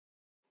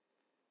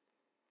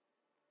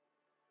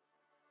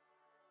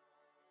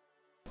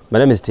My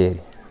name is Terry.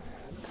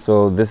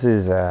 So this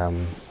is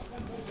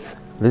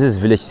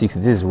Village 6.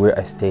 This is where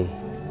I stay.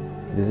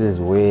 This is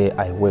where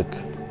I work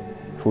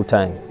full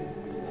time.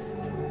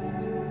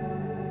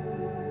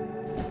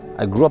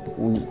 I grew up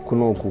in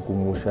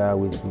Kumusha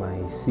with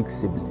my 6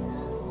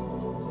 siblings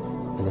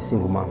and a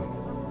single mom.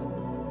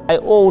 I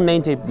owe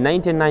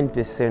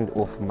 99%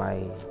 of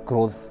my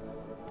growth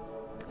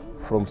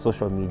from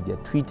social media.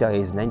 Twitter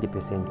is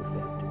 90% of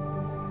that.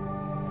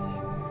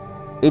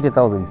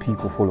 80,000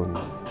 people follow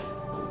me.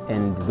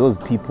 And those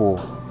people,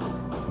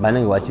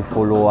 what you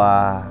follow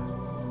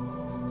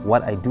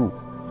what I do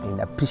and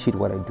appreciate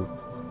what I do.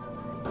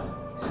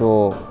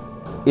 So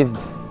if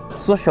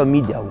social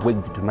media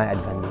worked to my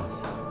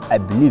advantage, I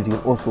believe it can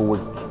also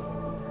work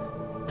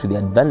to the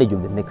advantage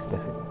of the next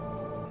person.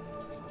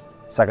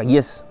 So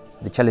yes,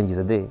 the challenges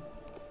are there,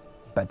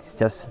 but it's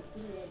just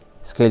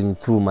scaling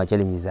through my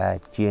challenges.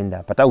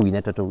 But I win,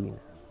 I win.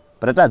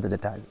 But that's the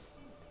time.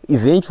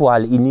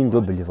 Eventually, you need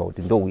to believe out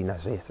and don't win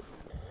as race.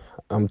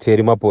 I'm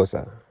Terry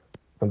Maposa.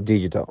 I'm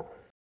digital.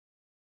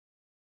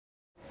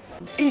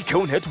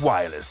 Econet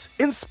Wireless,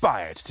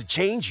 inspired to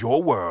change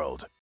your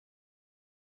world.